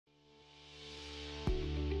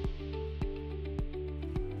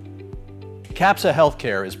Capsa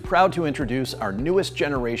Healthcare is proud to introduce our newest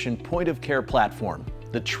generation point-of-care platform,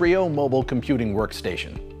 the Trio Mobile Computing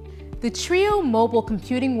Workstation. The Trio Mobile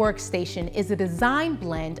Computing Workstation is a design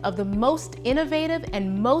blend of the most innovative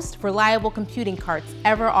and most reliable computing carts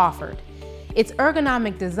ever offered. Its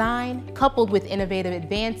ergonomic design, coupled with innovative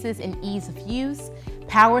advances in ease of use,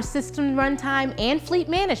 power system runtime, and fleet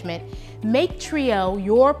management, make Trio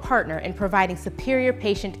your partner in providing superior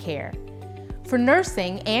patient care. For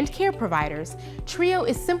nursing and care providers, Trio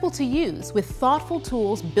is simple to use with thoughtful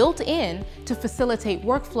tools built in to facilitate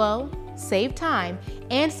workflow, save time,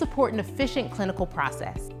 and support an efficient clinical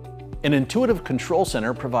process. An intuitive control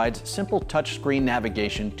center provides simple touchscreen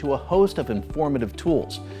navigation to a host of informative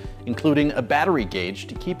tools, including a battery gauge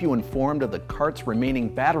to keep you informed of the cart's remaining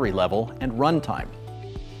battery level and runtime.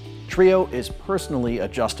 Trio is personally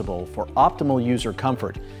adjustable for optimal user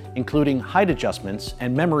comfort, including height adjustments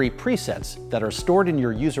and memory presets that are stored in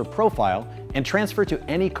your user profile and transferred to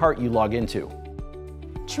any cart you log into.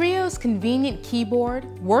 Trio's convenient keyboard,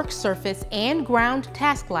 work surface, and ground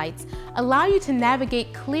task lights allow you to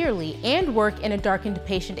navigate clearly and work in a darkened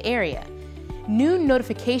patient area. New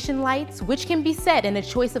notification lights, which can be set in a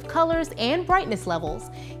choice of colors and brightness levels,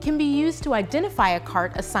 can be used to identify a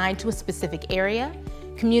cart assigned to a specific area,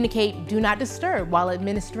 communicate Do Not Disturb while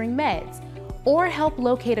administering meds, or help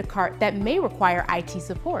locate a cart that may require IT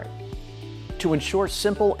support. To ensure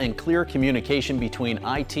simple and clear communication between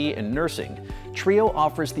IT and nursing, Trio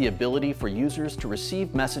offers the ability for users to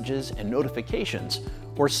receive messages and notifications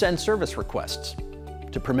or send service requests.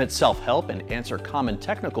 To permit self-help and answer common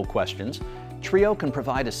technical questions, Trio can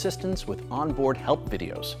provide assistance with onboard help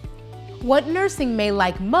videos. What nursing may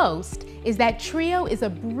like most is that Trio is a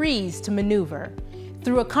breeze to maneuver.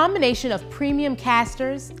 Through a combination of premium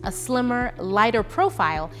casters, a slimmer, lighter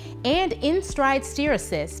profile, and in-stride steer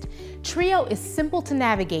assist, Trio is simple to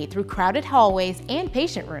navigate through crowded hallways and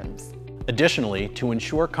patient rooms. Additionally, to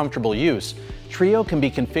ensure comfortable use, Trio can be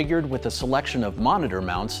configured with a selection of monitor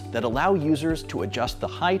mounts that allow users to adjust the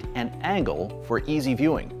height and angle for easy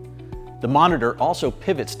viewing. The monitor also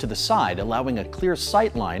pivots to the side, allowing a clear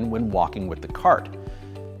sight line when walking with the cart.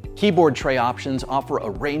 Keyboard tray options offer a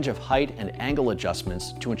range of height and angle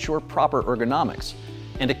adjustments to ensure proper ergonomics,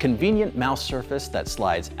 and a convenient mouse surface that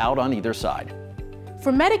slides out on either side.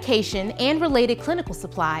 For medication and related clinical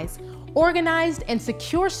supplies, organized and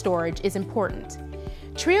secure storage is important.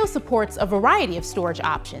 Trio supports a variety of storage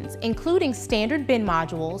options, including standard bin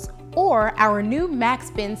modules or our new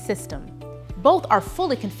Max Bin system. Both are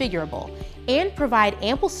fully configurable and provide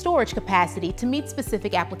ample storage capacity to meet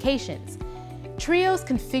specific applications. Trio's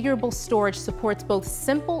configurable storage supports both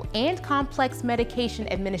simple and complex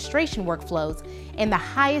medication administration workflows and the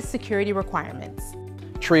highest security requirements.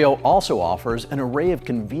 Trio also offers an array of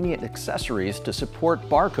convenient accessories to support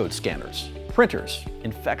barcode scanners, printers,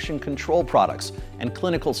 infection control products, and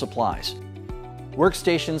clinical supplies.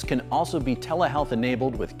 Workstations can also be telehealth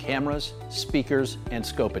enabled with cameras, speakers, and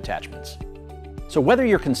scope attachments. So whether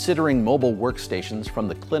you're considering mobile workstations from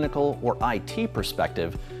the clinical or IT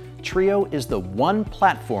perspective, Trio is the one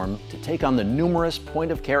platform to take on the numerous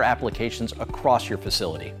point-of-care applications across your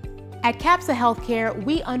facility. At Capsa Healthcare,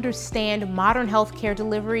 we understand modern healthcare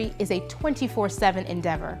delivery is a 24/7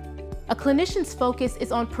 endeavor. A clinician's focus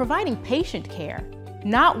is on providing patient care,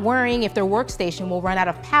 not worrying if their workstation will run out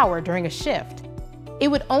of power during a shift.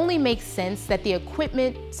 It would only make sense that the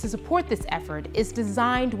equipment to support this effort is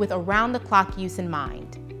designed with around-the-clock use in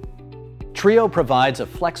mind. Trio provides a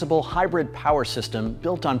flexible hybrid power system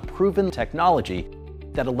built on proven technology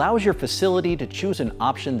that allows your facility to choose an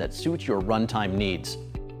option that suits your runtime needs.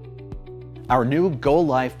 Our new Go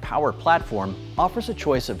Life Power platform offers a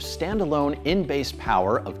choice of standalone in-base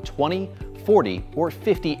power of 20, 40, or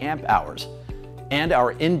 50 amp hours. And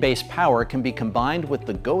our in-base power can be combined with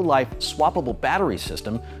the Go Life swappable battery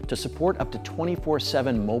system to support up to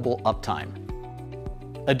 24/7 mobile uptime.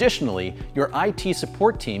 Additionally, your IT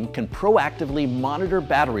support team can proactively monitor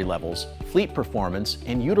battery levels, fleet performance,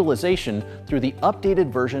 and utilization through the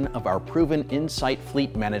updated version of our proven Insight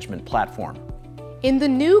fleet management platform. In the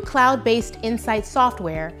new cloud-based Insight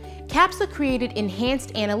software, Capsa created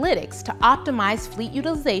enhanced analytics to optimize fleet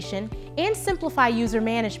utilization and simplify user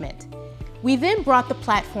management. We then brought the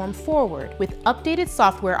platform forward with updated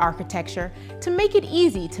software architecture to make it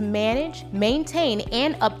easy to manage, maintain,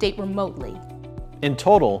 and update remotely. In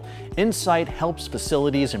total, Insight helps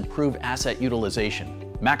facilities improve asset utilization,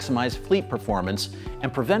 maximize fleet performance,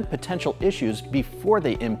 and prevent potential issues before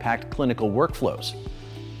they impact clinical workflows.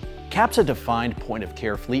 Capsa defined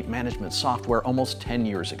point-of-care fleet management software almost 10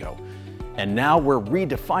 years ago, and now we're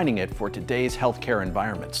redefining it for today's healthcare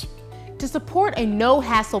environments. To support a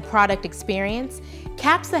no-hassle product experience,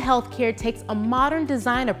 Capsa Healthcare takes a modern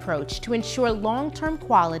design approach to ensure long-term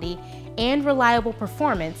quality and reliable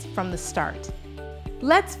performance from the start.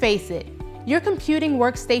 Let's face it, your computing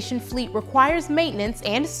workstation fleet requires maintenance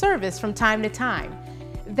and service from time to time.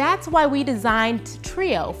 That's why we designed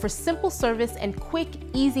Trio for simple service and quick,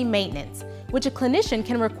 easy maintenance, which a clinician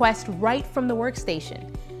can request right from the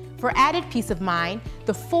workstation. For added peace of mind,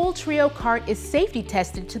 the full Trio cart is safety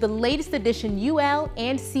tested to the latest edition UL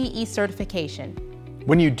and CE certification.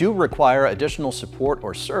 When you do require additional support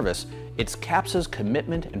or service, it's Capsa's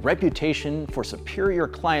commitment and reputation for superior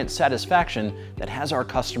client satisfaction that has our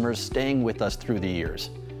customers staying with us through the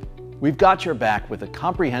years. We've got your back with a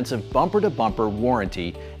comprehensive bumper-to-bumper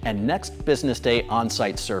warranty and next business day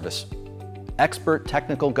on-site service. Expert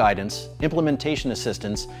technical guidance, implementation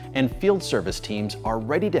assistance, and field service teams are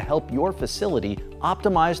ready to help your facility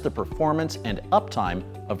optimize the performance and uptime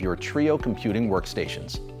of your Trio computing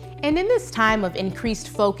workstations. And in this time of increased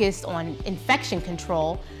focus on infection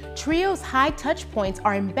control, Trio's high touch points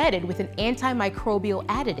are embedded with an antimicrobial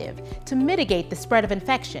additive to mitigate the spread of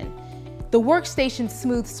infection. The workstation's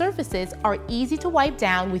smooth surfaces are easy to wipe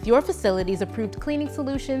down with your facility's approved cleaning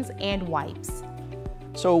solutions and wipes.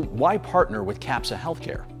 So why partner with Capsa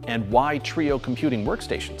Healthcare, and why Trio computing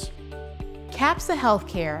workstations? Capsa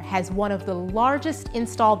Healthcare has one of the largest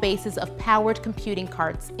install bases of powered computing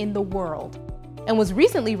carts in the world and was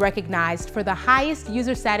recently recognized for the highest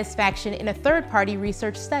user satisfaction in a third-party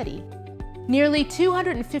research study. Nearly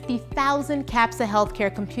 250,000 Capsa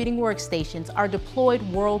Healthcare computing workstations are deployed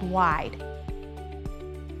worldwide.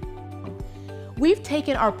 We've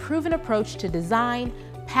taken our proven approach to design,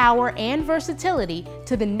 power, and versatility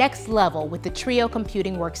to the next level with the Trio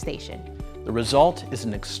computing workstation. The result is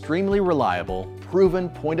an extremely reliable, proven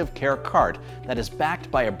point-of-care cart that is backed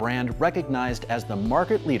by a brand recognized as the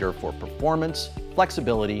market leader for performance,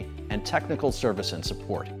 flexibility, and technical service and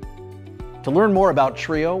support. To learn more about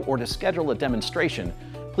Trio or to schedule a demonstration,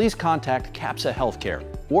 please contact Capsa Healthcare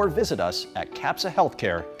or visit us at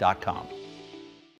capsahealthcare.com.